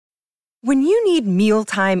When you need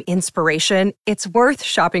mealtime inspiration, it's worth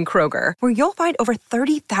shopping Kroger, where you'll find over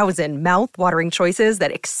 30,000 mouth-watering choices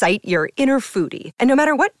that excite your inner foodie. And no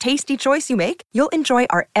matter what tasty choice you make, you'll enjoy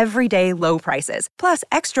our everyday low prices, plus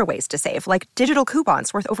extra ways to save, like digital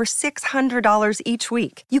coupons worth over $600 each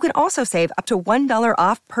week. You can also save up to $1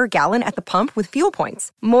 off per gallon at the pump with fuel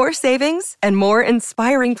points. More savings and more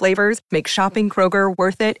inspiring flavors make shopping Kroger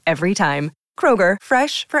worth it every time. Kroger,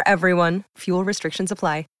 fresh for everyone. Fuel restrictions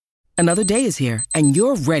apply. Another day is here, and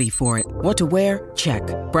you're ready for it. What to wear? Check.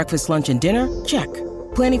 Breakfast, lunch, and dinner? Check.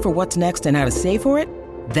 Planning for what's next and how to save for it?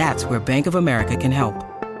 That's where Bank of America can help.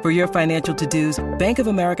 For your financial to-dos, Bank of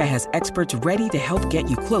America has experts ready to help get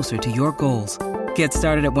you closer to your goals. Get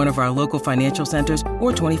started at one of our local financial centers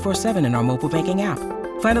or 24/7 in our mobile banking app.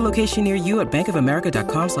 Find a location near you at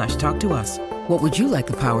bankofamerica.com/talktous. What would you like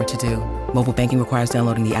the power to do? Mobile banking requires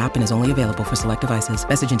downloading the app and is only available for select devices.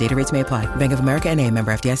 Message and data rates may apply. Bank of America N.A.,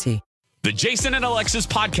 member FDIC. The Jason and Alexis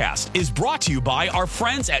podcast is brought to you by our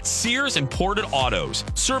friends at Sears Imported Autos,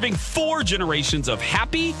 serving 4 generations of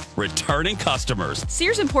happy, returning customers.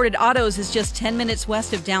 Sears Imported Autos is just 10 minutes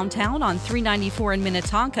west of downtown on 394 in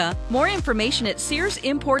Minnetonka. More information at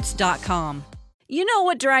SearsImports.com. You know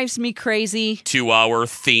what drives me crazy? 2-hour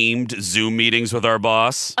themed Zoom meetings with our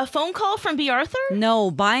boss. A phone call from B. Arthur?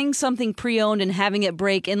 No, buying something pre-owned and having it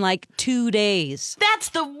break in like 2 days. That's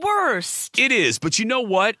the worst. It is, but you know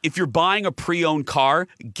what? If you're buying a pre-owned car,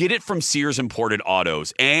 get it from Sears Imported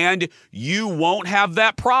Autos, and you won't have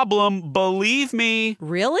that problem, believe me.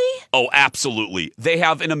 Really? Oh, absolutely. They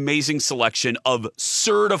have an amazing selection of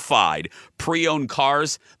certified pre-owned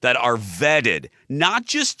cars that are vetted, not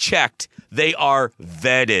just checked. They are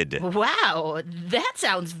vetted. Wow, that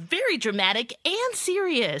sounds very dramatic and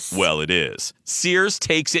serious. Well, it is. Sears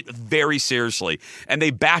takes it very seriously, and they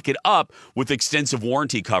back it up with extensive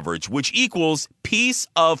warranty coverage, which equals peace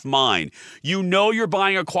of mind. You know you're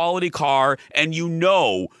buying a quality car, and you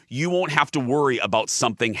know you won't have to worry about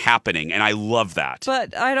something happening, and I love that.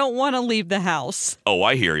 But I don't want to leave the house. Oh,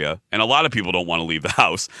 I hear you. And a lot of people don't want to leave the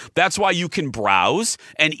house. That's why you can browse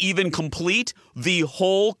and even complete the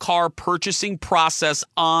whole car purchasing process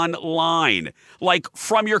online, like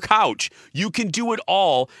from your couch. You can do it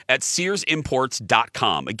all at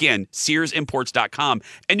SearsImports.com. Again, SearsImports.com.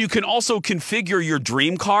 And you can also configure your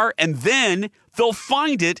dream car, and then they'll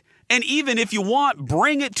find it. And even if you want,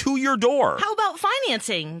 bring it to your door. How about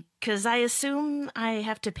financing? Because I assume I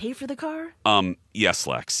have to pay for the car? Yes,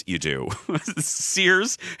 Lex, you do.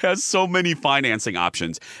 Sears has so many financing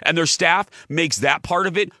options, and their staff makes that part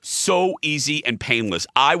of it so easy and painless.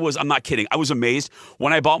 I'm not kidding. I was amazed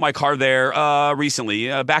when I bought my car there recently,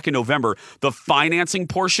 back in November. The financing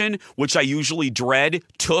portion, which I usually dread,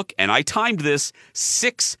 took, and I timed this,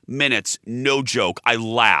 6 minutes. No joke. I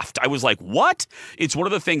laughed. I was like, what? It's one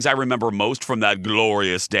of the things I remember most from that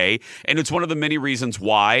glorious day, and it's one of the many reasons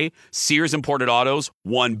why Sears Imported Autos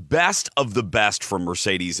won Best of the Best from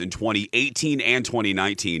Mercedes in 2018 and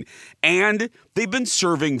 2019. And they've been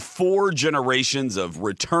serving 4 generations of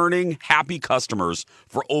returning happy customers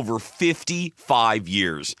for over 55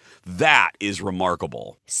 years. That is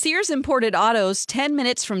remarkable. Sears Imported Autos, 10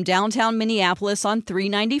 minutes from downtown Minneapolis on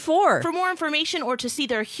 394. For more information or to see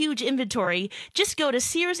their huge inventory, just go to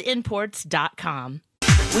SearsImports.com.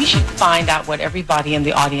 We should find out what everybody in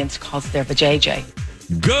the audience calls their vajayjay.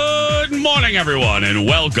 Good morning, everyone, and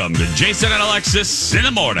welcome to Jason and Alexis in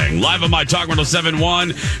the Morning, live on My Talk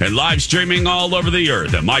 1071 and live streaming all over the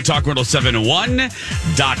earth at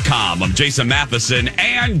MyTalk1071.com. I'm Jason Matheson,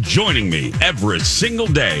 and joining me every single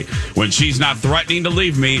day when she's not threatening to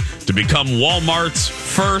leave me to become Walmart's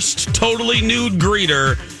first totally nude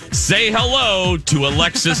greeter, say hello to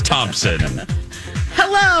Alexis Thompson.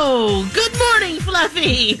 Hello! Good morning,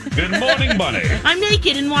 Fluffy! Good morning, Bunny. I'm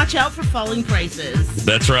naked and watch out for falling prices.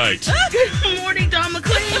 That's right. Good morning, Don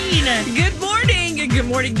McLean! Good morning, and good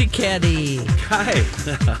morning to Kenny. Hi,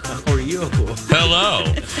 how are you? Hello.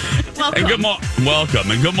 Welcome. And welcome,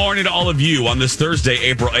 and good morning to all of you on this Thursday,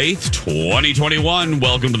 April 8th, 2021.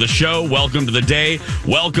 Welcome to the show. Welcome to the day.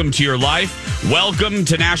 Welcome to your life. Welcome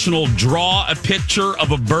to National Draw a Picture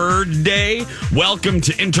of a Bird Day. Welcome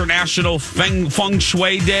to International Feng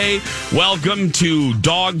Shui Day. Welcome to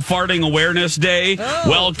Dog Farting Awareness Day. Oh.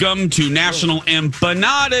 Welcome to National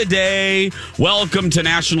Empanada Day. Welcome to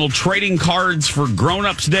National Trading Cards for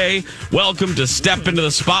Grown-Ups Day. Welcome to Step into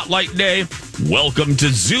the Spotlight Day. Welcome to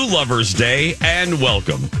Zoo Lovers Day. And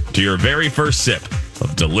welcome to your very first sip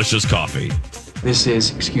of delicious coffee. This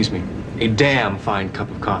is, excuse me, a damn fine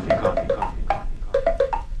cup of coffee.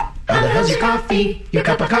 How the hell's your coffee? Your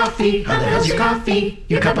cup of coffee? How the hell's your coffee?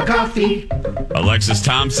 Your cup of coffee? Alexis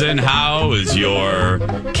Thompson, how is your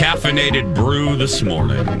caffeinated brew this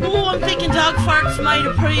morning? Oh, I'm thinking dog farts might be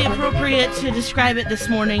pretty appropriate to describe it this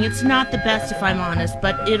morning. It's not the best, if I'm honest,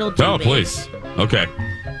 but it'll do. Oh, please. Okay.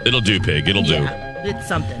 It'll do, pig. It'll do. It's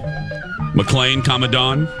something. McLean,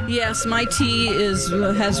 Commodon? Yes, my tea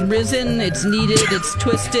has risen, it's kneaded, it's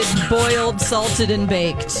twisted, boiled, salted, and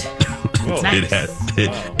baked. Nice.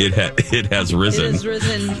 It has risen. It has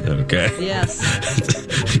risen. Okay. Yes.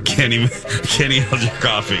 Kenny, how's your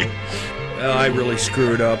coffee? Well, I really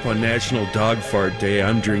screwed up on National Dog Fart Day.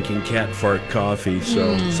 I'm drinking cat fart coffee,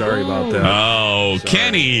 so sorry about that. Oh, Sorry.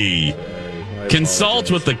 Kenny.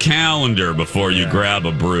 Consult with the calendar before you grab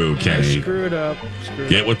a brew, Kenny. I screwed up.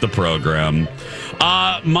 Get with the program.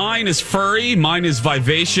 Mine is furry, mine is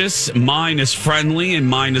vivacious, mine is friendly, and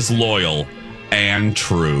mine is loyal and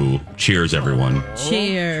true. Cheers, everyone.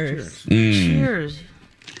 Cheers. Cheers.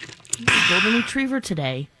 Golden Retriever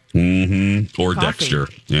today. Mm-hmm. Or Coffee. Dexter.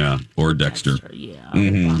 Yeah. Or Dexter. Yeah.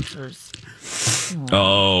 Boxers.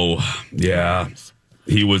 Oh, yeah.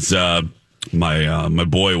 He was... My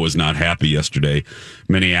boy was not happy yesterday.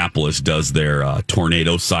 Minneapolis does their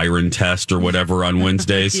tornado siren test or whatever on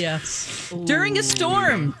Wednesdays. Yes. During a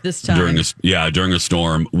storm this time. During a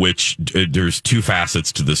storm, which there's two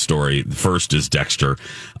facets to this story. The first is Dexter.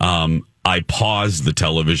 I paused the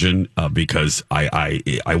television because I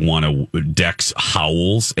want to. Dex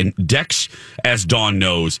howls, and Dex, as Dawn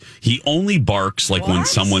knows, he only barks like when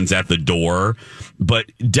someone's at the door.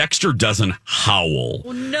 But Dexter doesn't howl.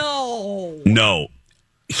 No.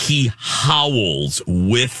 He howls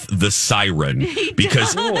with the siren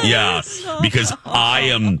because I'm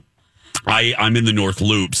in the North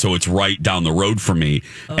Loop, so it's right down the road from me,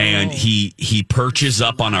 and he perches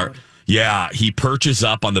up on our. Yeah, he perches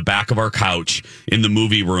up on the back of our couch in the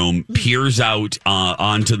movie room, peers out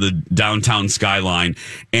onto the downtown skyline,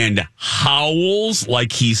 and howls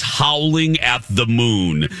like he's howling at the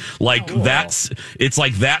moon. It's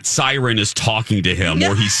like that siren is talking to him,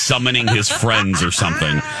 or he's summoning his friends or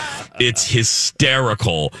something. It's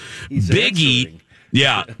hysterical. Biggie.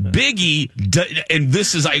 Yeah, Biggie, and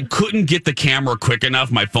I couldn't get the camera quick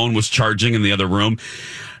enough. My phone was charging in the other room.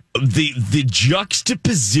 The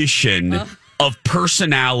juxtaposition of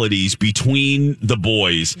personalities between the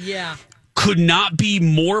boys could not be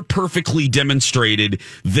more perfectly demonstrated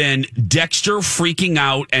than Dexter freaking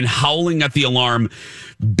out and howling at the alarm.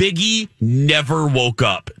 Biggie never woke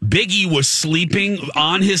up. Biggie was sleeping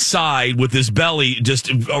on his side with his belly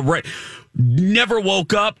just never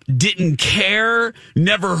woke up, didn't care,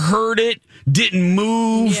 never heard it, didn't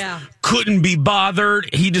move, couldn't be bothered.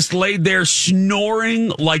 He just laid there snoring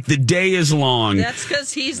like the day is long. That's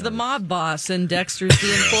because he's the mob boss and Dexter's the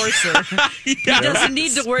enforcer. He doesn't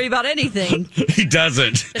need to worry about anything. He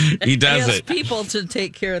doesn't. He doesn't. He has people to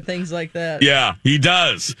take care of things like that. Yeah, he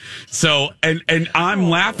does. So, and I'm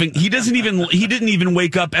laughing. He didn't even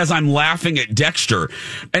wake up as I'm laughing at Dexter.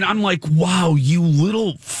 And I'm like, wow, you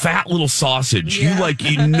little fat little sausage. Yeah.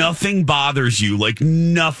 Nothing bothers you, like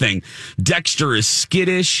nothing. Dexter is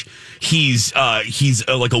skittish. He's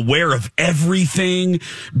like aware of everything.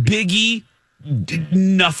 Biggie,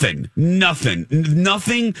 nothing.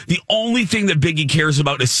 The only thing that Biggie cares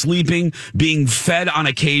about is sleeping, being fed on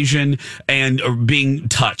occasion, and being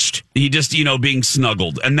touched. He just, being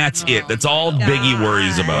snuggled, and that's it. That's all Biggie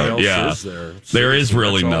worries about. What else Yeah, is there is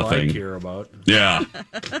really That's all nothing. I care about. Yeah.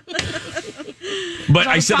 But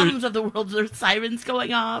I said problems of the world, there's sirens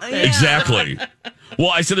going off. Exactly. Well,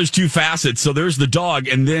 I said there's two facets. So there's the dog,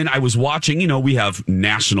 and then I was watching. We have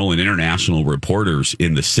national and international reporters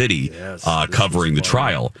in the city covering the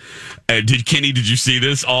trial. Did you see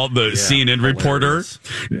this? All the CNN reporter.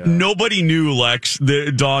 Yeah. Nobody knew, Lex.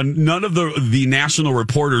 Dawn. None of the national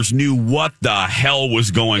reporters knew what the hell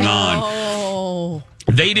was going on. Oh.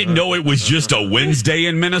 They didn't know it was just a Wednesday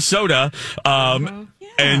in Minnesota.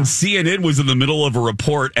 And CNN was in the middle of a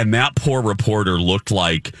report, and that poor reporter looked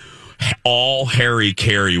like all Harry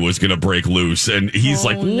Carey was going to break loose. And he's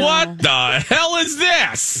what the hell is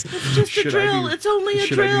this? It's just a drill. It's only a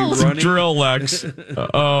drill. It's a drill, Lex.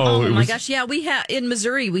 Oh my gosh. Yeah, we had in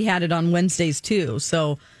Missouri, we had it on Wednesdays too.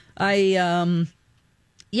 So I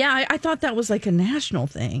thought that was like a national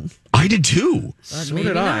thing. I did too. So maybe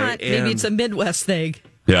did not. I. Maybe it's a Midwest thing.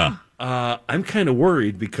 Yeah. I'm kind of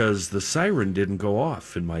worried because the siren didn't go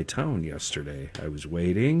off in my town yesterday. I was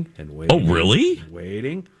waiting and waiting. Oh, really? And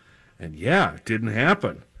waiting. And it didn't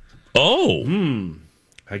happen. Oh.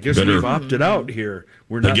 I guess we've opted out here.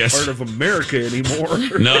 We're not part of America anymore.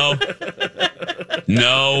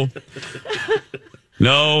 No.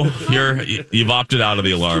 No, you've opted out of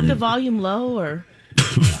the alarm. Keep the volume low, or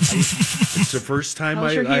It's the first time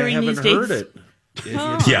I haven't heard it.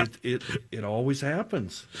 It always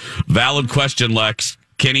happens. Valid question, Lex.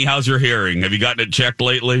 Kenny, how's your hearing? Have you gotten it checked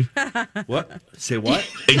lately? What? Say what?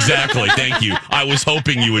 Exactly. Thank you. I was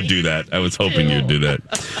hoping you would do that.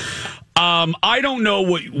 I don't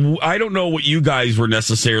know what you guys were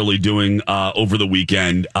necessarily doing over the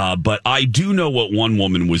weekend, but I do know what one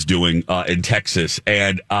woman was doing in Texas,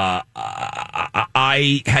 and I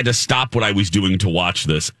had to stop what I was doing to watch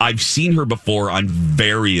this. I've seen her before on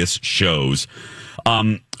various shows.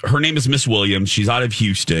 Her name is Miss Williams. She's out of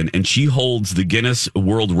Houston, and she holds the Guinness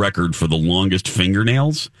World Record for the longest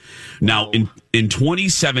fingernails. Now, in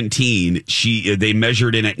 2017, they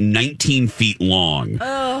measured in at 19 feet long.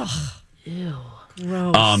 ugh, ew,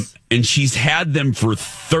 gross. And she's had them for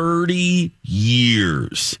 30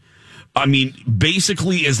 years. I mean,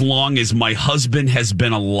 basically as long as my husband has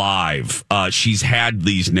been alive, she's had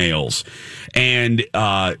these nails. And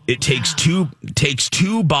it takes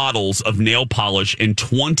two bottles of nail polish and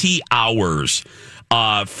 20 hours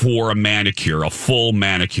for a manicure, a full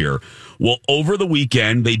manicure. Well, over the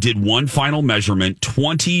weekend, they did one final measurement,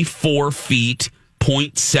 24 feet,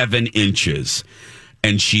 0.7 inches.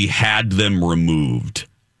 And she had them removed,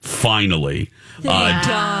 finally.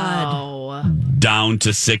 Down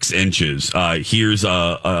to 6 inches. Here's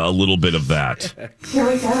a little bit of that. Here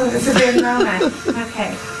we go. It's a big moment.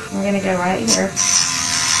 Okay, I'm going to go right here.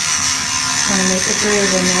 Trying to make a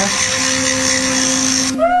groove in there.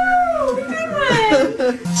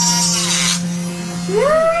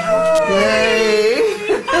 Yay!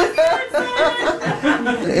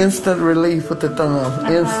 Instant relief with the thumb.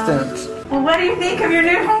 Instant. Well, what do you think of your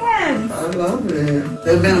new hands? I love it.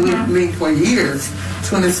 They've been with me for years.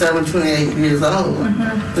 27, 28 years old.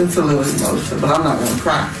 It's a little emotional, but I'm not going to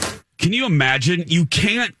cry. Can you imagine? You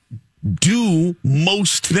can't do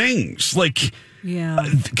most things. Like,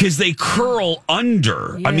 because they curl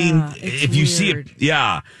under. Yeah, I mean, if you see it,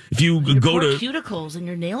 if you Your go poor to cuticles and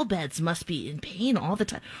your nail beds must be in pain all the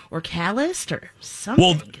time, or calloused, or something.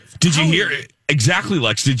 Well, did you hear exactly,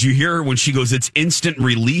 Lex? Did you hear her when she goes, "It's instant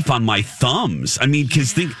relief on my thumbs"? I mean,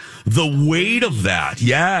 because think the weight of that.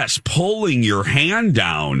 Yes, pulling your hand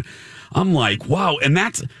down. I'm like, wow, and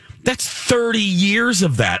that's 30 years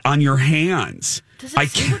of that on your hands. Does it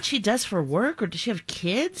say what she does for work, or does she have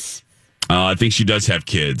kids? I think she does have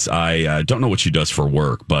kids. I don't know what she does for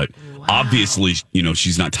work, but obviously,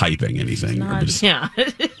 she's not typing anything. How does an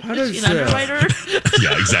underwriter?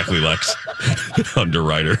 Yeah, exactly, Lex.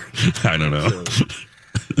 Underwriter. I don't know.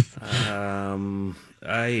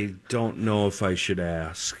 I don't know if I should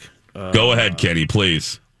ask. Go ahead, Kenny,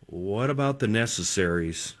 please. What about the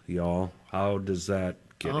necessaries, y'all? How does that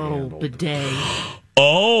get handled? Bidet.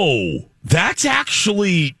 Oh, that's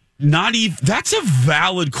actually not even. That's a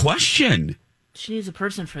valid question. She needs a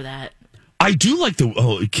person for that. I do like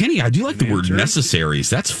Kenny, I do like the word necessaries.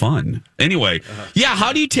 That's fun. Anyway,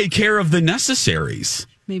 how do you take care of the necessaries?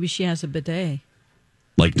 Maybe she has a bidet.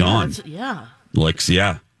 Like Dawn. Lex,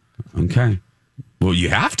 okay. Well, you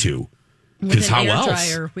have to. Because how else?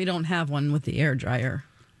 Dryer. We don't have one with the air dryer.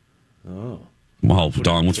 Oh. Well,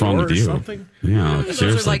 Dawn, what's wrong with you? Something? Yeah, those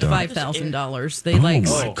seriously, are like Dawn. $5,000. They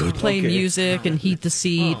play music and heat the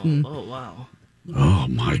seat. Wow. Oh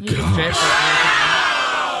my gosh.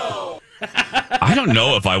 I don't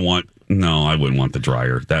know if I want. No, I wouldn't want the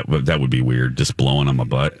dryer. That would be weird. Just blowing on my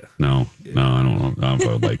butt. No, I don't know if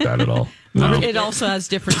I would like that at all. No. It also has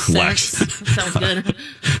different scents. Sounds good.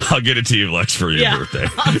 I'll get it to you, Lex, for your birthday.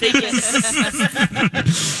 I'll take it.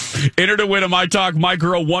 Enter to win a My Talk My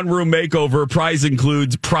Girl one-room makeover. Prizes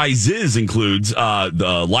includes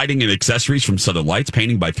the lighting and accessories from Southern Lights,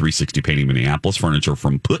 painting by 360 Painting Minneapolis, furniture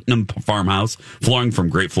from Putnam Farmhouse, flooring from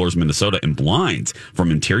Great Floors Minnesota, and blinds from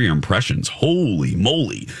Interior Impressions. Holy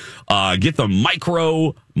moly. Get the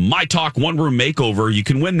micro My Talk one-room makeover. You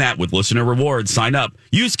can win that with listener rewards. Sign up.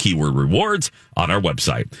 Use keyword rewards on our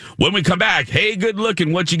website. When we come back, hey, good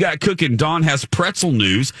looking, what you got cooking? Dawn has pretzel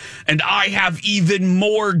news, and I have even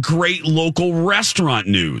more great local restaurant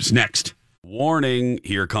news. Next. Warning,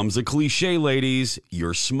 here comes a cliche, ladies.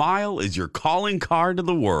 Your smile is your calling card to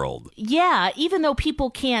the world. Yeah, even though people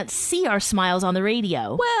can't see our smiles on the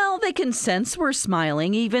radio. Well, they can sense we're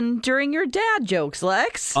smiling even during your dad jokes,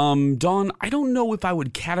 Lex. Dawn, I don't know if I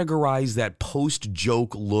would categorize that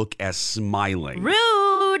post-joke look as smiling.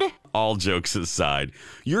 Rude! All jokes aside,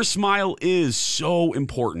 your smile is so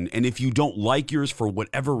important, and if you don't like yours for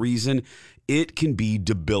whatever reason, it can be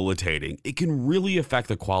debilitating. It can really affect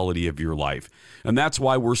the quality of your life. And that's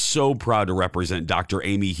why we're so proud to represent Dr.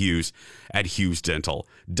 Amy Hughes at Hughes Dental.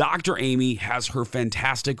 Dr. Amy has her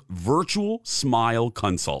fantastic virtual smile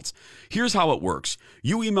consults. Here's how it works.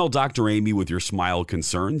 You email Dr. Amy with your smile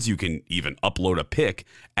concerns. You can even upload a pic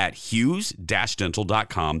at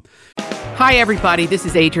hughes-dental.com. Hi, everybody. This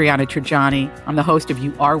is Adriana Trajani. I'm the host of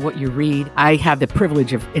You Are What You Read. I have the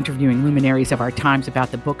privilege of interviewing luminaries of our times about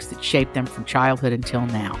the books that shaped them from childhood until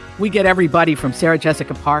now. We get everybody from Sarah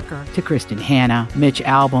Jessica Parker to Kristen Hanna, Mitch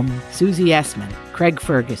Albom, Susie Essman, Craig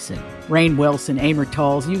Ferguson, Rainn Wilson, Amor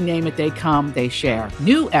Tolls, you name it, they come, they share.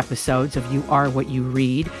 New episodes of You Are What You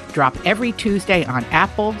Read drop every Tuesday on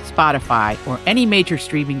Apple, Spotify, or any major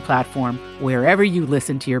streaming platform wherever you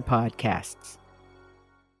listen to your podcasts.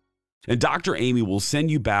 And Dr. Amy will send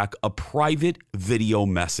you back a private video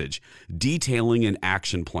message detailing an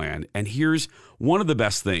action plan. And here's one of the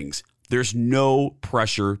best things. There's no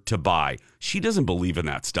pressure to buy. She doesn't believe in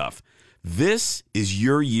that stuff. This is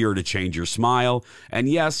your year to change your smile. And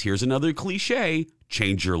yes, here's another cliche,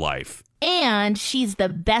 change your life. And she's the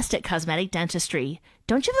best at cosmetic dentistry.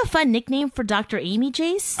 Don't you have a fun nickname for Dr. Amy,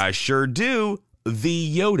 Jace? I sure do.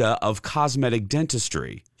 The Yoda of cosmetic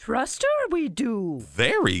dentistry. Trust her, we do.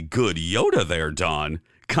 Very good Yoda there, Dawn.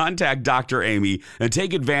 Contact Dr. Amy and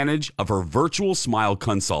take advantage of her virtual smile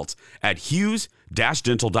consults at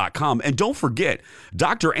hughes-dental.com. And don't forget,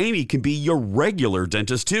 Dr. Amy can be your regular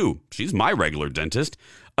dentist too. She's my regular dentist.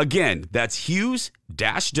 Again, that's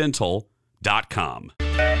hughes-dental.com.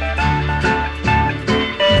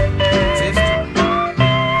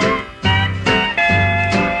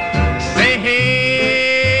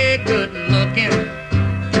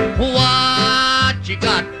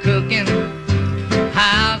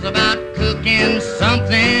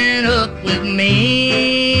 Something up with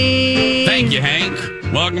me. Thank you, Hank.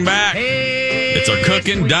 Welcome back. It's our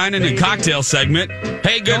cooking, dining, and cocktail segment.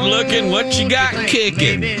 Hey, good looking, what you got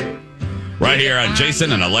kicking? Right here on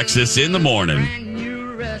Jason and Alexis in the Morning.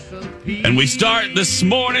 And we start this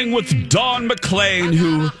morning with Dawn McClain,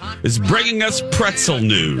 who is bringing us pretzel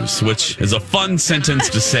news, which is a fun sentence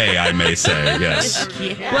to say, I may say, yes.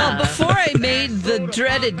 Yeah. Well, before I made the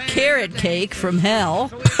dreaded carrot cake from hell,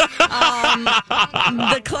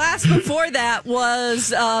 the class before that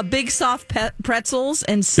was big soft pretzels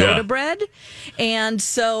and soda bread. And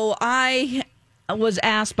so I was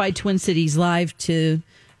asked by Twin Cities Live to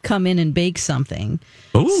come in and bake something.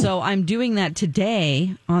 Ooh. So I'm doing that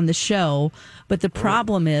today on the show. But the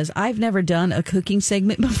problem is I've never done a cooking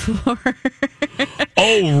segment before.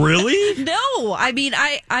 Oh, really? No. I mean,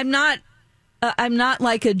 I'm not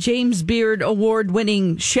like a James Beard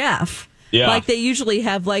award-winning chef. Yeah. Like they usually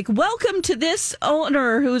have, like, welcome to this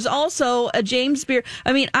owner who's also a James Beard.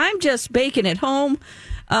 I mean, I'm just baking at home.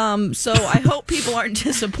 So I hope people aren't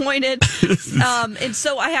disappointed. And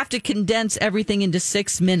so I have to condense everything into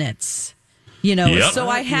 6 minutes, you know. Yep. So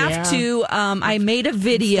I have to, I made a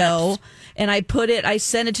video and I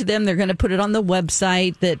sent it to them. They're going to put it on the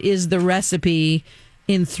website that is the recipe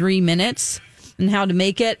in 3 minutes and how to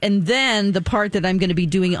make it. And then the part that I'm going to be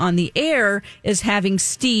doing on the air is having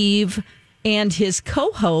Steve and his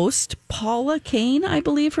co-host, Paula Kane, I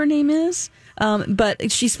believe her name is.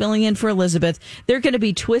 But she's filling in for Elizabeth. They're going to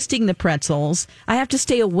be twisting the pretzels. I have to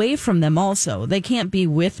stay away from them also. They can't be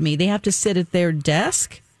with me. They have to sit at their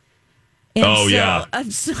desk.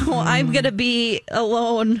 And so I'm going to be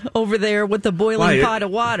alone over there with the boiling pot of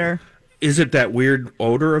water. Is it that weird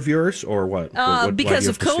odor of yours or what? Because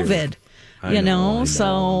of COVID. I know.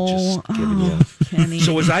 So Kenny.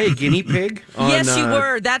 So was I a guinea pig? Yes, you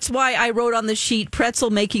were. That's why I wrote on the sheet, pretzel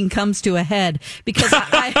making comes to a head, because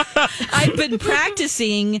I've been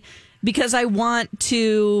practicing because I want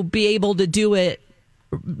to be able to do it,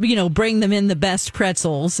 you know, bring them in the best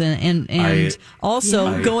pretzels and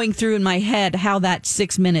also going through in my head how that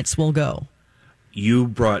 6 minutes will go. You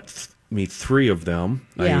brought me 3 of them.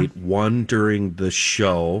 Yeah. I ate one during the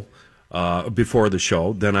show. Before the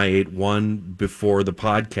show, then I ate one before the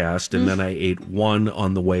podcast, and then I ate one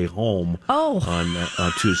on the way home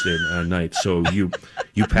on Tuesday night. So you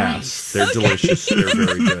pass. Nice. They're delicious. They're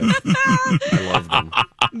very good. I love them.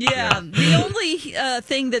 Yeah. The only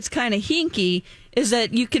thing that's kind of hinky is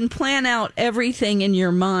that you can plan out everything in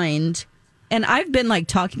your mind, and I've been like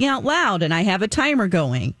talking out loud, and I have a timer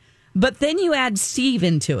going, but then you add Steve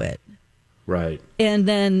into it. Right. And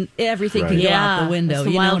then everything can go out the window.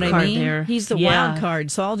 You know what I mean? There. He's the wild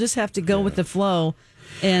card. So I'll just have to go with the flow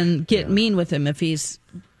and get mean with him if he's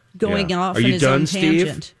going off in his own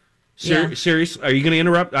tangent. Serious? Are you going to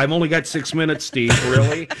interrupt? I've only got 6 minutes, Steve.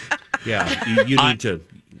 Really? Yeah. You need to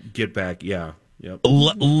get back. Yeah. Yep.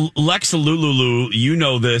 Lex Lululu, you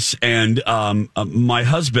know this, and my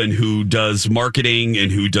husband, who does marketing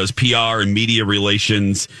and who does PR and media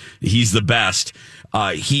relations, he's the best.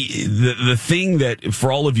 The thing that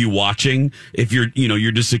for all of you watching, if you're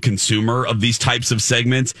just a consumer of these types of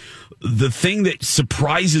segments, the thing that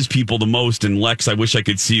surprises people the most, and Lex, I wish I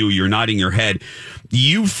could see you, you're nodding your head.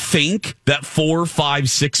 You think that 4, 5,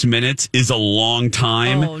 6 minutes is a long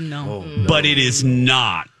time. Oh, no. But it is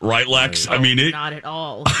not, right, Lex? Oh, I mean, not at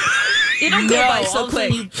all. It'll go by so all of a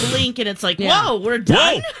sudden quick. You blink and it's like, whoa, we're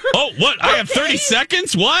done. Whoa! Oh, what? I have 30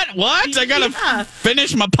 seconds? What? I gotta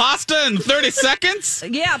finish my pasta in 30 seconds?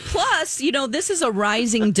 Yeah, plus, this is a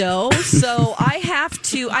rising dough, so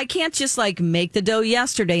I can't just make the dough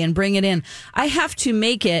yesterday and bring it in. I have to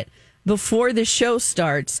make it before the show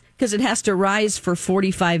starts because it has to rise for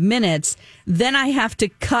 45 minutes. Then I have to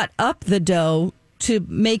cut up the dough to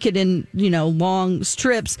make it in, long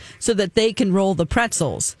strips so that they can roll the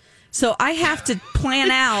pretzels. So I have to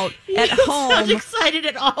plan out at home. I'm excited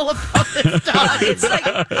at all about this stuff. It's like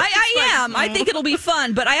I am. I think it'll be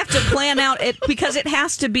fun, but I have to plan out it because it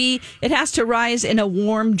has to rise in a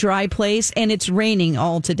warm, dry place, and it's raining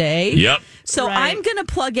all today. Yep. So I'm going to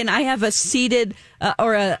plug in. I have a seated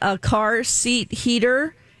or a car seat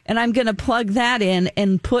heater, and I'm going to plug that in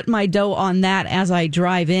and put my dough on that as I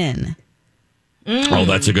drive in. Oh,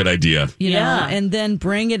 that's a good idea. You know, and then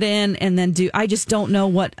bring it in and then I just don't know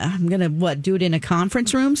what I'm going to do it in a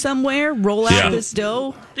conference room somewhere, roll out this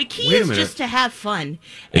dough. The key is just to have fun.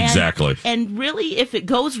 Exactly. And really, if it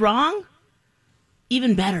goes wrong,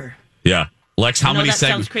 even better. Yeah. Lex, how many that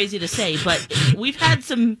sounds crazy to say, but we've had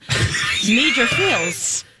some major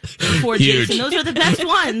fails before, Jason. Those are the best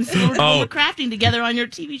ones when we're crafting together on your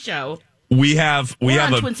TV show. We have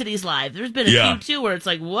on Twin Cities Live. There's been a few too where it's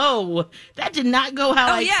like, whoa, that did not go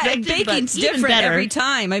how I expected. And baking's but even different better. every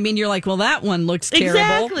time. I mean, you're like, well, that one looks terrible.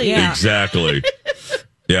 Exactly. Yeah. Exactly.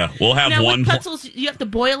 Yeah, we'll have now, one. With pretzels, you have to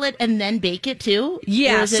boil it and then bake it too.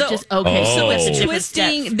 Yeah, or is it just okay? So it's different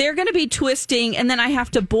twisting. steps. They're going to be twisting, and then I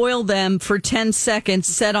have to boil them for 10 seconds,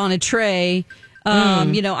 set on a tray. I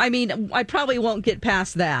mean, I probably won't get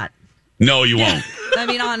past that. No, you won't. I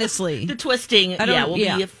mean, honestly, the twisting, will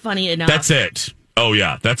be funny enough. That's it. Oh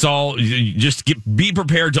yeah, that's all. You just be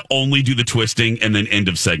prepared to only do the twisting and then end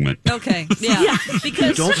of segment. Okay, yeah.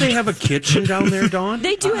 Because don't they have a kitchen down there, Dawn?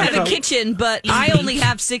 They do have a kitchen, but I only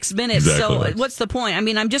have 6 minutes. Exactly. So what's the point? I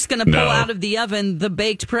mean, I'm just going to pull out of the oven the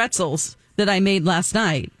baked pretzels that I made last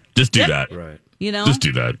night. Just do that. Right. You know, just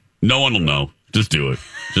do that. No one will know. Just do it.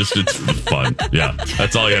 It's fun. Yeah,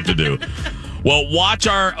 that's all you have to do. Well, watch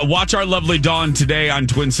our lovely Dawn today on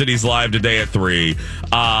Twin Cities Live today at 3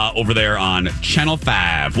 over there on Channel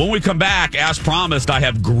 5. When we come back, as promised, I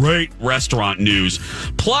have great restaurant news.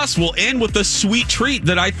 Plus, we'll end with a sweet treat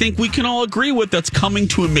that I think we can all agree with that's coming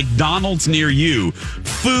to a McDonald's near you.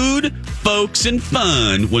 Food, folks, and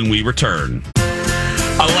fun when we return.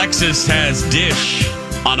 Alexis has Dish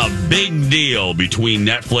on a big deal between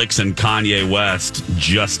Netflix and Kanye West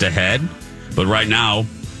just ahead. But right now,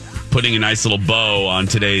 putting a nice little bow on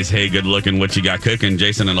today's Hey Good Looking What You Got Cooking,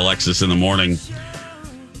 Jason and Alexis in the morning.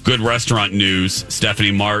 Good restaurant news.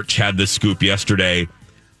 Stephanie March had this scoop yesterday.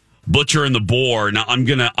 Butcher and the Boar. Now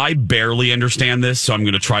I barely understand this, so I'm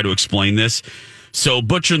gonna try to explain this. So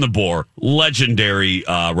Butcher and the Boar, legendary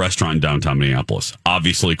restaurant in downtown Minneapolis,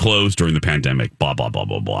 obviously closed during the pandemic, blah, blah, blah,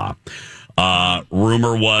 blah, blah.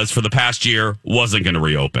 Rumor was for the past year wasn't going to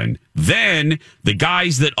reopen. Then the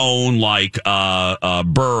guys that own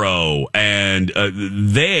Burrow and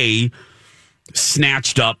they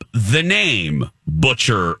snatched up the name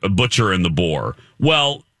Butcher and the Boar.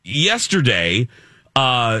 Well, yesterday,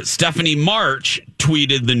 Stephanie March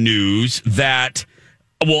tweeted the news that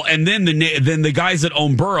and then the guys that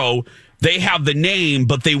own Burrow, they have the name,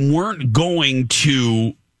 but they weren't going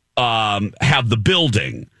to have the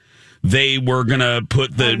building. They were going to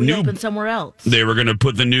put the new open somewhere else. They were going to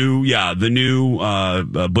put the new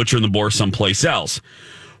Butcher and the Boar someplace else.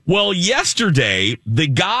 Well, yesterday, the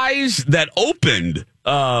guys that opened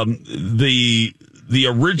the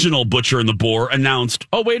original Butcher and the Boar announced,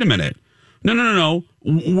 "Oh, wait a minute. No.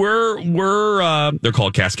 We're they're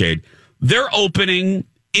called Cascade. They're opening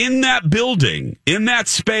in that building, in that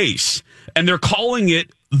space, and they're calling it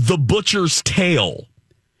the Butcher's Tail."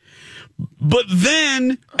 But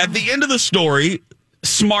then, at the end of the story,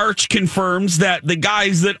 Smarch confirms that the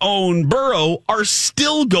guys that own Burrow are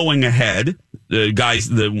still going ahead. The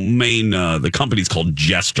company's called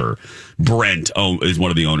Jester. Brent is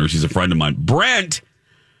one of the owners. He's a friend of mine. Brent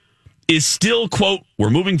is still, quote,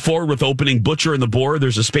 "We're moving forward with opening Butcher and the Boar.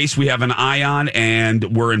 There's a space we have an eye on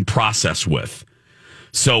and we're in process with."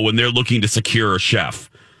 So when they're looking to secure a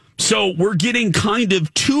chef. So we're getting kind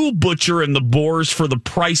of 2 Butcher and the Boars for the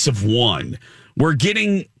price of 1. We're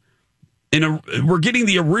getting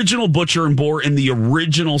the original Butcher and Boar in the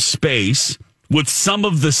original space with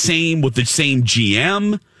the same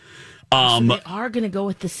GM. So they are going to go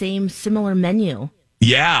with the same similar menu.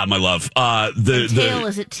 Yeah, my love. Tale,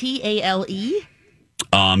 is it Tale?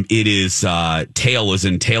 It is Tale as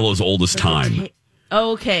in Tale as old as time.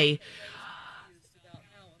 Okay.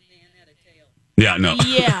 Yeah, no.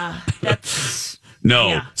 Yeah, that's... No,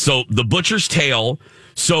 yeah. So the Butcher's Tale,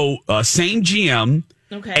 same GM,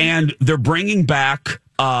 okay. And they're bringing back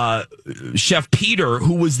Chef Peter,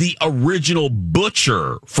 who was the original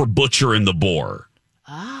butcher for Butcher and the Boar.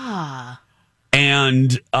 Ah.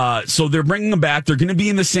 And so they're bringing them back. They're going to be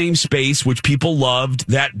in the same space, which people loved.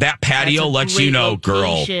 That patio lets you know,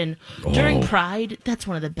 location. Girl. During Pride, that's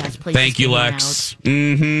one of the best places. Thank you, Lex.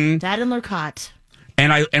 Mm-hmm. That and Lurcott.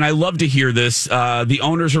 And I love to hear this. The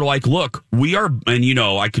owners are like, look, we are, and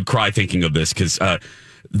I could cry thinking of this because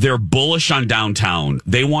they're bullish on downtown.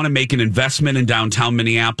 They want to make an investment in downtown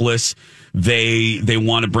Minneapolis. They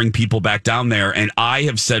want to bring people back down there. And I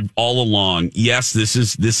have said all along, yes, this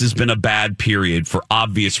has been a bad period for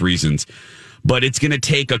obvious reasons. But it's going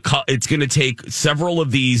to take several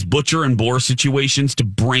of these Butcher and Boar situations to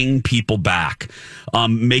bring people back,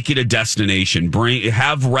 make it a destination,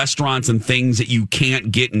 have restaurants and things that you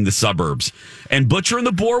can't get in the suburbs. And Butcher and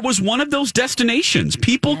the Boar was one of those destinations.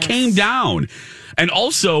 People came down. And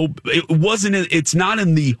also, it's not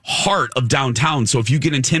in the heart of downtown. So if you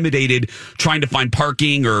get intimidated trying to find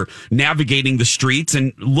parking or navigating the streets,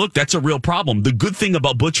 and look, that's a real problem. The good thing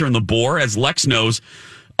about Butcher and the Boar, as Lex knows,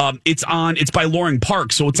 it's by Loring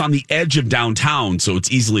Park, so it's on the edge of downtown, so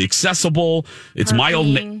it's easily accessible. It's my old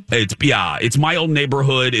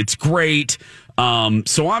neighborhood. It's great.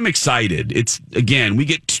 So I'm excited. We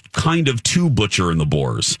get kind of 2 Butcher and the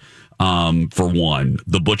Boars. For one,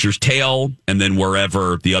 the Butcher's Tale, and then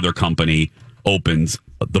wherever the other company opens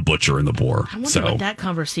the Butcher and the Boar. I wonder what that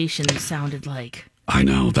conversation sounded like. I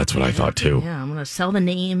know, that's what I thought too. Yeah, I'm going to sell the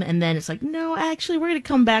name, and then it's like, no, actually, we're going to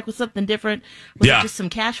come back with something different. Was it just some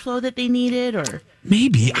cash flow that they needed, or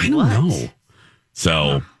maybe I don't know.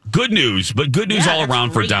 So good news, but good news all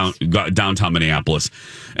around for downtown Minneapolis.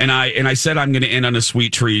 And I said I'm going to end on a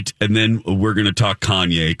sweet treat, and then we're going to talk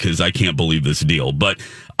Kanye because I can't believe this deal. But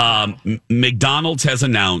McDonald's has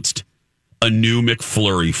announced a new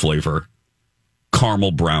McFlurry flavor,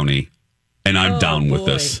 caramel brownie, and I'm down with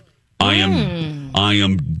this. I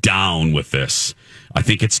am down with this. I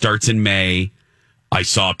think it starts in May. I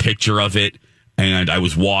saw a picture of it. And I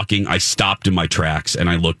was walking. I stopped in my tracks, and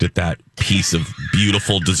I looked at that piece of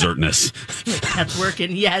beautiful dessertness. That's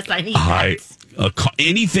working. Yes, I need that.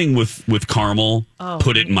 Anything with caramel,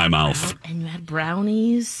 put it in my mouth. And you had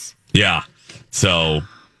brownies. Yeah. So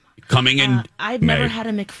coming in I've May. never had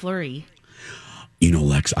a McFlurry.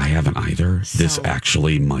 Lex, I haven't either. So, this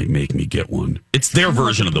actually might make me get one. It's their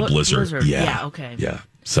version of the Blizzard. Yeah, okay. Yeah.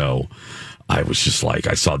 So I was just like,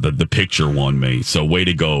 I saw the picture won me. So way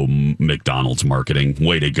to go, McDonald's marketing.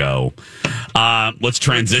 Way to go. Let's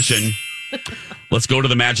transition. Let's go to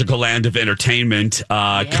the magical land of entertainment.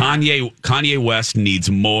 Kanye West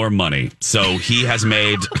needs more money. So he has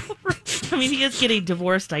made... I mean, he is getting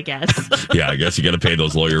divorced, I guess. Yeah, I guess you got to pay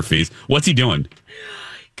those lawyer fees. What's he doing?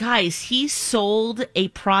 Guys, he sold a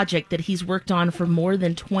project that he's worked on for more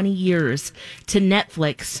than 20 years to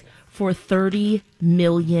Netflix for $30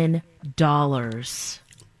 million.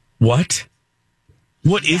 What?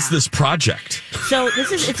 What is this project? So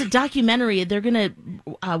it's a documentary. They're going to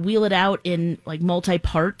wheel it out in like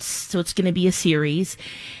multi-parts. So it's going to be a series,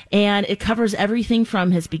 and it covers everything from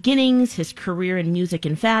his beginnings, his career in music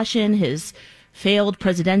and fashion, his failed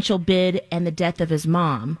presidential bid, and the death of his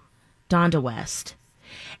mom, Donda West.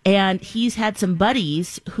 And he's had some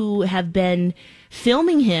buddies who have been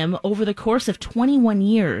filming him over the course of 21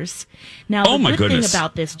 years. Now, the good thing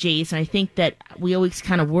about this, Jace, and I think that we always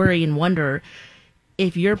kind of worry and wonder,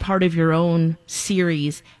 if you're part of your own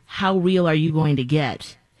series, how real are you going to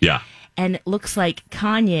get? Yeah. And it looks like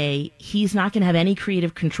Kanye, he's not going to have any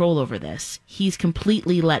creative control over this. He's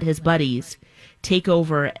completely let his buddies take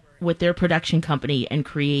over with their production company and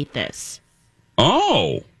create this.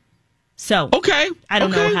 Oh. So, okay. I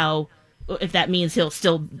don't know if that means he'll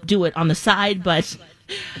still do it on the side, but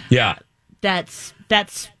yeah, that's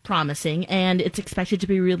promising, and it's expected to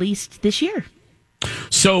be released this year.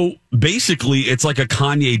 So basically, it's like a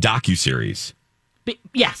Kanye docuseries.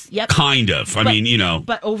 Yes, yep. Kind of. I mean,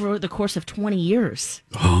 But over the course of 20 years.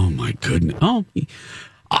 Oh, my goodness. Oh,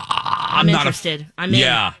 I'm interested. I'm in.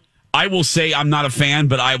 Yeah. I will say I'm not a fan,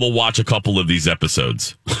 but I will watch a couple of these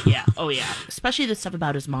episodes. Yeah. Oh, yeah. Especially the stuff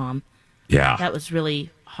about his mom. Yeah. That was really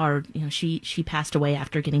hard. She passed away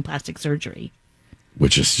after getting plastic surgery.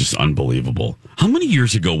 Which is just unbelievable. How many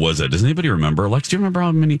years ago was it? Does anybody remember? Lex, do you remember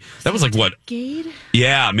how many? That was like what? Decade?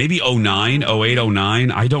 Yeah, maybe 09, 08, 09.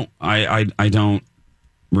 I don't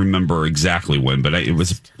remember exactly when, but it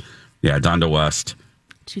was, Donda West.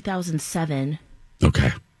 2007.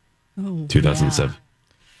 Okay. Oh, 2007.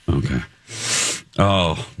 Yeah. Okay.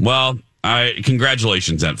 Oh, well,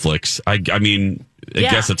 congratulations, Netflix. I mean, I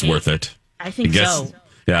guess it's worth it. I think so.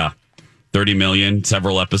 Yeah. 30 million,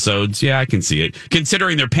 several episodes. Yeah, I can see it.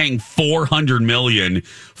 Considering they're paying $400 million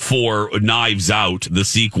for Knives Out, the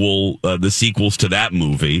sequels to that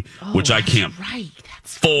movie, which I can't. Right,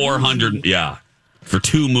 that's 400. crazy. Yeah, for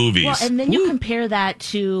 2 movies. Well, and then you compare that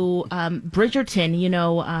to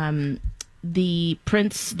Bridgerton. The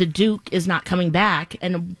prince, the Duke, is not coming back,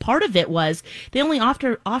 and part of it was they only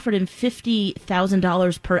offered him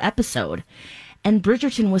 $50,000 per episode, and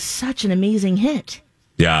Bridgerton was such an amazing hit.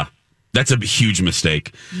 Yeah. That's a huge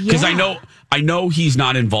mistake because I know he's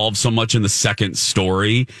not involved so much in the second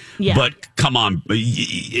story, but come on,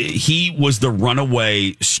 he was the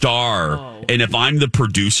runaway star. Oh. And if I'm the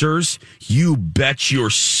producers, you bet your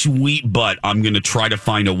sweet butt I'm going to try to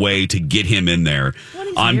find a way to get him in there. Well,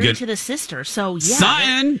 he's married to the sister, so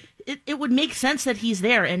Son. It would make sense that he's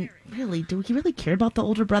there. And really, do we really care about the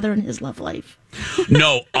older brother and his love life?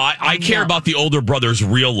 No, I care about the older brother's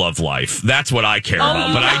real love life. That's what I care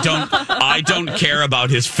about. But I don't care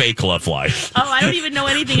about his fake love life. Oh, I don't even know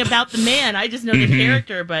anything about the man. I just know the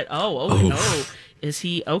character. But no, is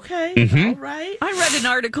he okay? All right. I read an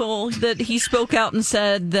article that he spoke out and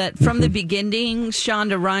said that from the beginning,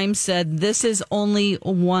 Shonda Rhimes said this is only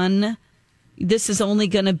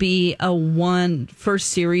going to be a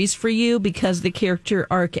first series for you because the character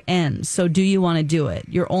arc ends. So do you want to do it?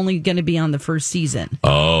 You're only going to be on the first season.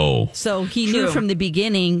 Oh. So he knew from the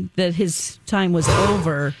beginning that his time was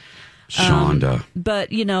over. Shonda. But,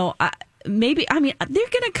 they're going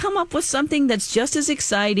to come up with something that's just as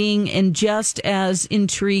exciting and just as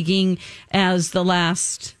intriguing as the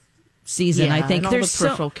last season. Yeah, I think and all the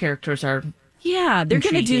peripheral characters are... Yeah, they're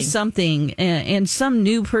going to do something, and some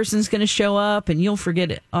new person's going to show up, and you'll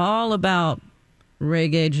forget all about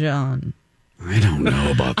Reggae John. I don't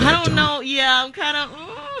know about that. I don't know. Yeah, I'm kind of...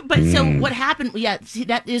 But so what happened? Yeah, see,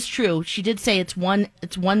 that is true. She did say it's one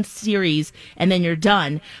series, and then you're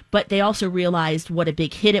done. But they also realized what a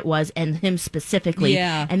big hit it was, and him specifically.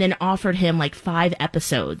 Yeah. And then offered him like 5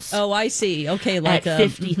 episodes. Oh, I see. Okay, like at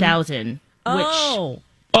 $50,000.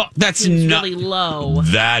 Oh, that's really low.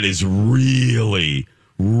 That is really,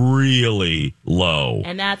 really low.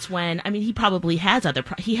 And that's when, he probably has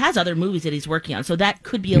other movies that he's working on. So that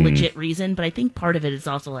could be a legit reason. But I think part of it is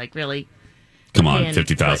also like, really. Come on,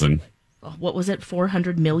 $50,000. What was it?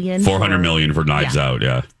 $400 million? $400 million for Knives Out,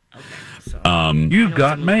 yeah. Okay, so, you've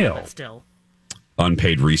got mail. But still.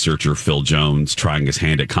 Unpaid researcher Phil Jones trying his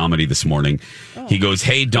hand at comedy this morning. He goes,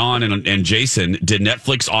 "Hey, Dawn and Jason, did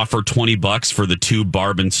Netflix offer $20 for the 2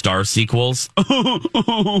 Barb and Star sequels?"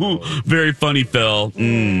 Very funny, Phil.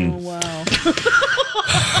 Oh, wow.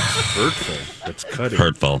 Hurtful. That's cutting.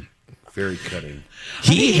 Hurtful. Very cutting.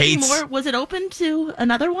 He hates... Was it open to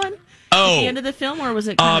another one? Oh. At the end of the film, or was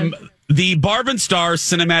it kind of... The Barb and Star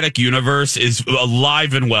cinematic universe is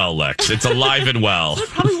alive and well, Lex. It's alive and well. They're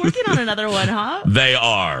probably working on another one, huh? They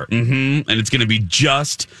are. Mm-hmm. And it's going to be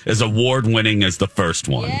just as award-winning as the first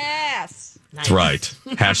one. Yes. That's right.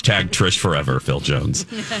 Hashtag Trish Forever, Phil Jones.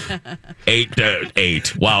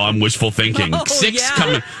 8. Wow, I'm wishful thinking. 6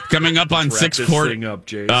 coming up on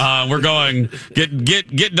 6:40. We're going.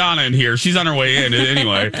 Get Donna in here. She's on her way in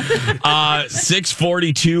anyway.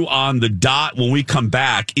 6:42 on the dot. When we come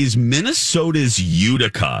back, is Minnesota's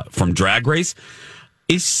Utica from Drag Race?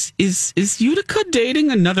 Is Utica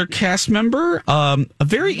dating another cast member? A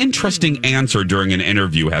very interesting answer during an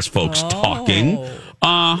interview has folks talking.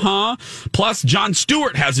 Plus, Jon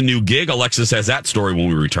Stewart has a new gig. Alexis has that story when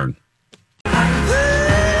we return.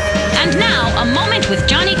 And now, a moment with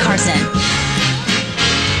Johnny Carson.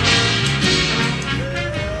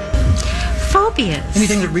 Phobias.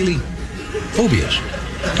 Anything that really... Phobias.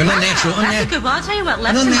 An unnatural... That's good. Well, I'll tell you what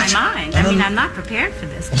left in my mind. I'm not prepared for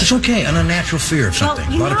this. It's okay. An unnatural fear of something.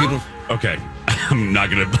 Well, a lot of people... Okay. I'm not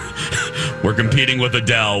going to... We're competing with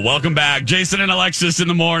Adele. Welcome back. Jason and Alexis in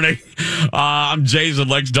the morning. I'm Jason,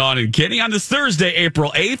 Lex, Dawn, and Kenny on this Thursday,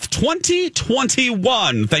 April 8th,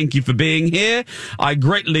 2021. Thank you for being here. I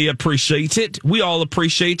greatly appreciate it. We all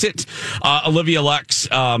appreciate it. Olivia Lux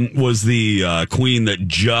was the queen that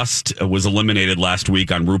just was eliminated last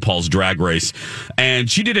week on RuPaul's Drag Race. And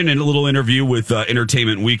she did a little interview with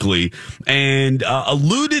Entertainment Weekly and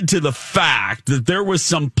alluded to the fact that there was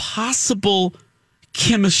some possible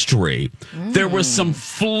chemistry. There was some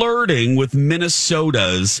flirting with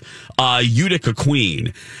Minnesota's Utica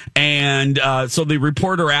queen. And so the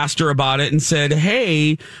reporter asked her about it and said,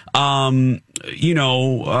 hey, what's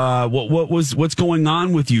going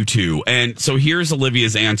on with you two? And so here's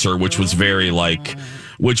Olivia's answer, which was very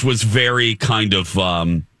kind of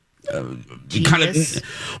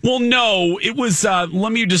no, it was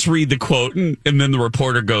let me just read the quote, and then the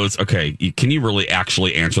reporter goes, okay, can you really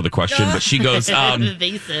actually answer the question? But she goes,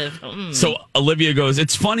 evasive. So Olivia goes,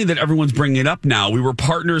 it's funny that everyone's bringing it up now. We were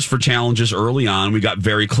partners for challenges early on. We got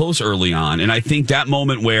very close early on, and I think that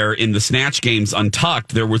moment where in the Snatch Games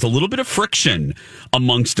Untucked there was a little bit of friction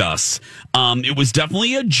amongst us. It was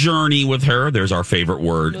definitely a journey with her. There's our favorite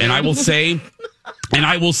word. And I will say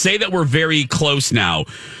that we're very close now.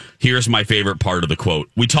 Here's my favorite part of the quote.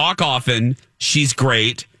 We talk often. She's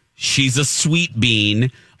great. She's a sweet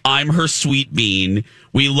bean. I'm her sweet bean.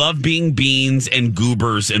 We love being beans and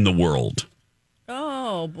goobers in the world.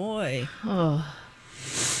 Oh, boy.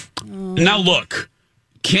 Now, look,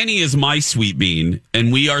 Kenny is my sweet bean,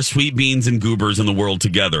 and we are sweet beans and goobers in the world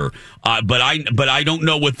together. But I don't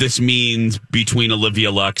know what this means between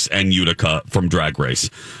Olivia Lux and Utica from Drag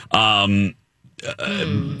Race. So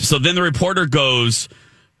then the reporter goes,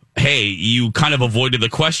 hey, you kind of avoided the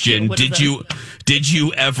question. Did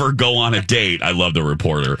you ever go on a date? I love the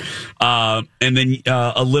reporter. And then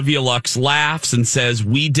Olivia Lux laughs and says,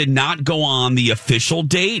 we did not go on the official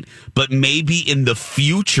date, but maybe in the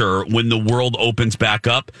future when the world opens back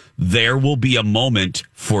up, there will be a moment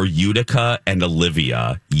for Utica and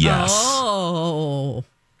Olivia. Yes. Oh.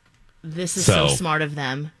 This is so smart of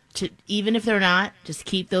them. Even if they're not, just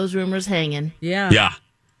keep those rumors hanging. Yeah. Yeah.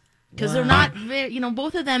 Because they're not,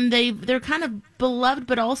 both of them, they're kind of beloved,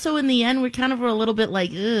 but also in the end, we kind of were a little bit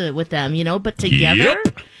like, ugh, with them, But together,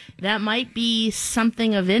 that might be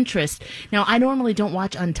something of interest. Now, I normally don't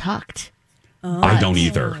watch Untucked. I don't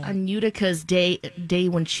either. On Utica's day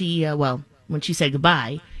when she, when she said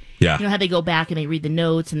goodbye. Yeah. You know how they go back and they read the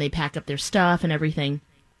notes and they pack up their stuff and everything.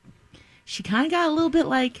 She kind of got a little bit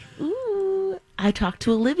like, ooh, I talked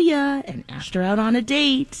to Olivia and asked her out on a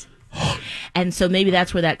date. And so maybe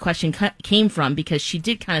that's where that question came from, because she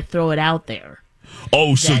did kind of throw it out there.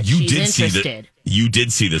 Oh, so you did see that? You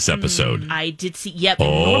did see this episode? I did see. Yep. And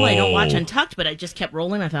normally I don't watch Untucked, but I just kept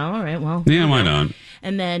rolling. I thought, all right, well, yeah, why not?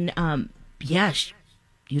 And then,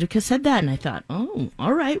 Utica said that, and I thought, oh,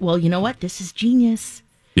 all right. Well, you know what? This is genius.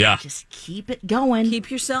 Yeah. Just keep it going. Keep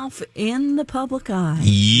yourself in the public eye.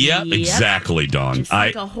 Yep. Exactly, Dawn. Just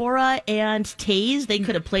like Ahura and Taze, they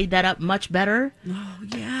could have played that up much better. Oh,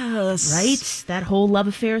 yes. Right? That whole love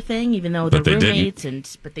affair thing, even though they're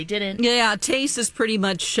roommates, but they didn't. Yeah, Taze has pretty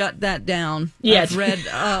much shut that down. Yeah. I've read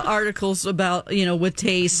articles about, with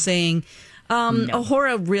Taze saying,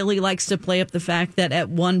 Ahura really likes to play up the fact that at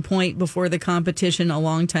one point before the competition a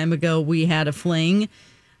long time ago, we had a fling.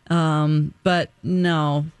 But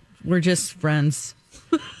no, we're just friends.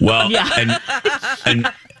 Well,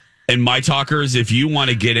 and my talkers, if you want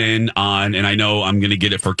to get in on, and I know I'm going to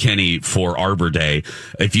get it for Kenny for Arbor Day,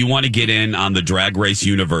 if you want to get in on the Drag Race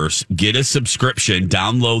universe, get a subscription,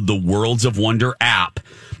 download the Worlds of Wonder app.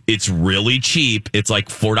 It's really cheap. It's like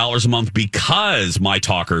 $4 a month, because, my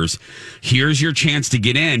talkers, here's your chance to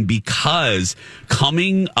get in, because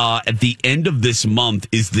coming at the end of this month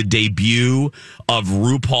is the debut of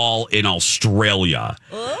RuPaul in Australia.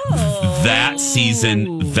 Oh. That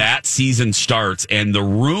season starts, and the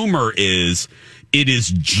rumor is it is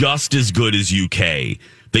just as good as UK.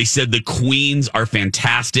 They said the queens are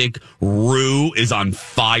fantastic. Ru is on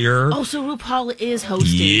fire. Oh, so RuPaul is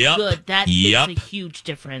hosting. Yep. Good. That makes a huge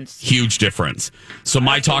difference. Huge difference. So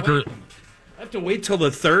my talker... I have to wait till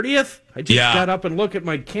the 30th? I just got up and look at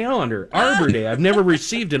my calendar. Arbor Day. I've never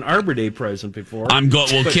received an Arbor Day present before.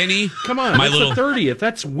 Well, Kenny, come on, it's the 30th.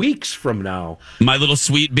 That's weeks from now. My little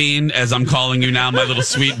sweet bean, as I'm calling you now, my little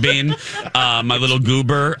sweet bean, my little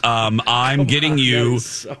goober. I'm getting you. That is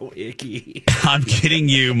so icky. I'm getting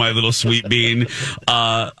you, my little sweet bean.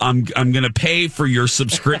 I'm going to pay for your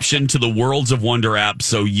subscription to the Worlds of Wonder app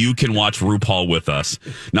so you can watch RuPaul with us.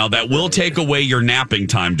 Now, that will take away your napping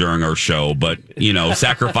time during our show, but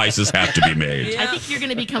sacrifices have to be made. I think you're going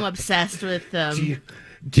to become obsessed with do you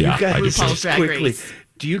guys RuPaul's Drag Race.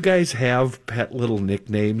 Do you guys have pet little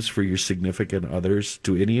nicknames for your significant others?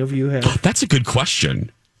 Do any of you have? That's a good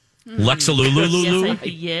question. Lexalulu?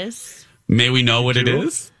 Yes. May we know what it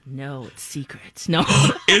is? No, it's secrets. No.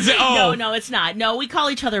 Is it? Oh. No, it's not. No, we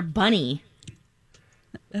call each other Bunny.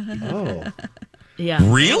 Oh. Yeah.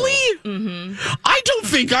 Really? Mm-hmm. I don't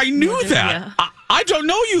think I knew that. Yeah. I don't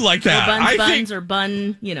know you like that. Or buns, or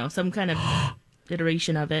bun, some kind of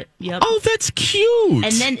iteration of it. Yep. Oh, that's cute.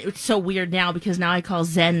 And then it's so weird now because now I call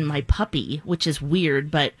Zen my puppy, which is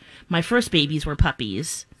weird, but my first babies were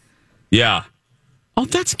puppies. Yeah. Oh,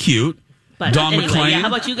 that's cute. But Don anyway, McLean. Yeah, how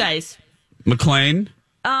about you guys? McLean?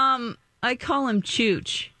 I call him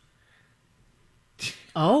Chooch.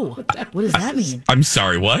 Oh, what does that mean? I'm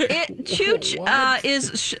sorry, what? Chooch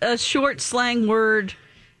is a short slang word.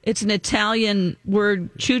 It's an Italian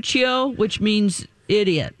word, chuccio, which means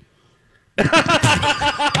idiot.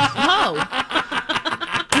 Oh.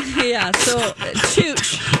 Yeah, so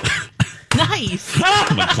Chooch. Nice.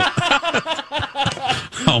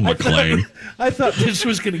 Oh, McLean. I thought this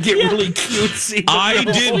was going to get really cutesy. I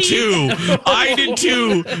did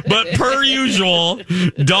too. But per usual,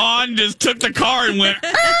 Dawn just took the car and went,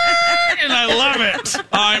 and I love it.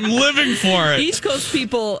 I'm living for it. East Coast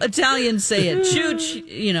people, Italians say it.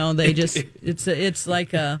 Chooch, they just, it's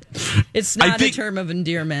like it's not a term of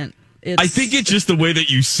endearment. I think it's just the way that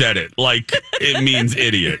you said it. Like, it means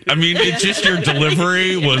idiot. I mean, it's just your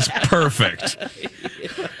delivery was perfect.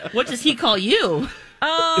 What does he call you?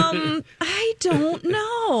 I don't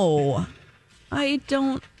know. I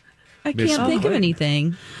can't think of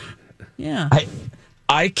anything. Yeah.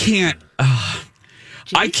 I can't. I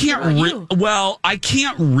can't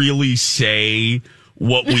really say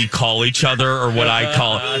what we call each other or what I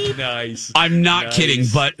call. Nice. I'm not kidding,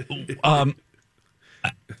 but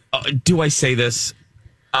do I say this?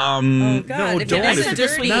 Oh God! No, don't.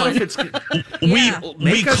 We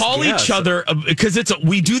call each other because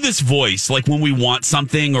we do this voice like when we want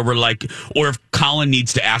something, or we're like, or if Colin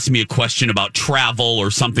needs to ask me a question about travel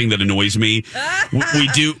or something that annoys me, we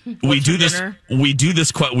do this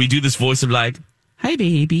voice of like, "Hi,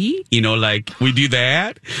 baby," like we do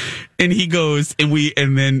that, and he goes,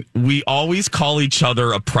 and then we always call each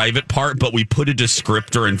other a private part, but we put a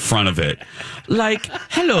descriptor in front of it, like,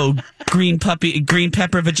 "Hello, green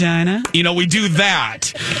pepper vagina." We do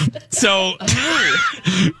that. So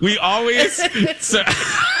we always. So,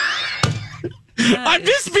 I'm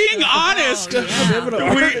just being honest.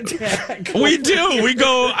 We do. We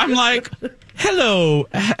go. I'm like, hello,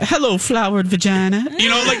 flowered vagina.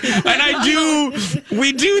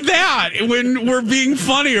 We do that when we're being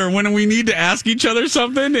funny or when we need to ask each other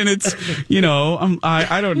something, and it's,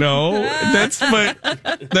 I don't know.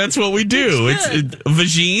 That's what we do. It's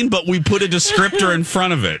vagine, but we put a descriptor in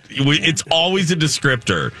front of it. It's always a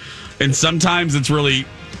descriptor, and sometimes it's really.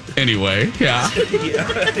 Anyway, yeah. Anyway,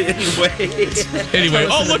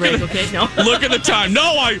 look at the time. No,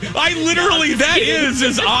 I literally, that is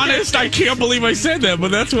as honest. I can't believe I said that,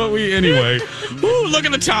 but that's what we, anyway. Ooh, look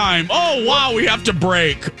at the time. Oh, wow, we have to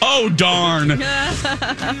break. Oh, darn.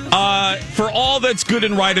 For all that's good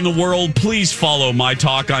and right in the world, please follow My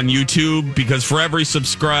Talk on YouTube, because for every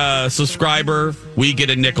subscriber, we get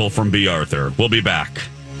a nickel from B. Arthur. We'll be back.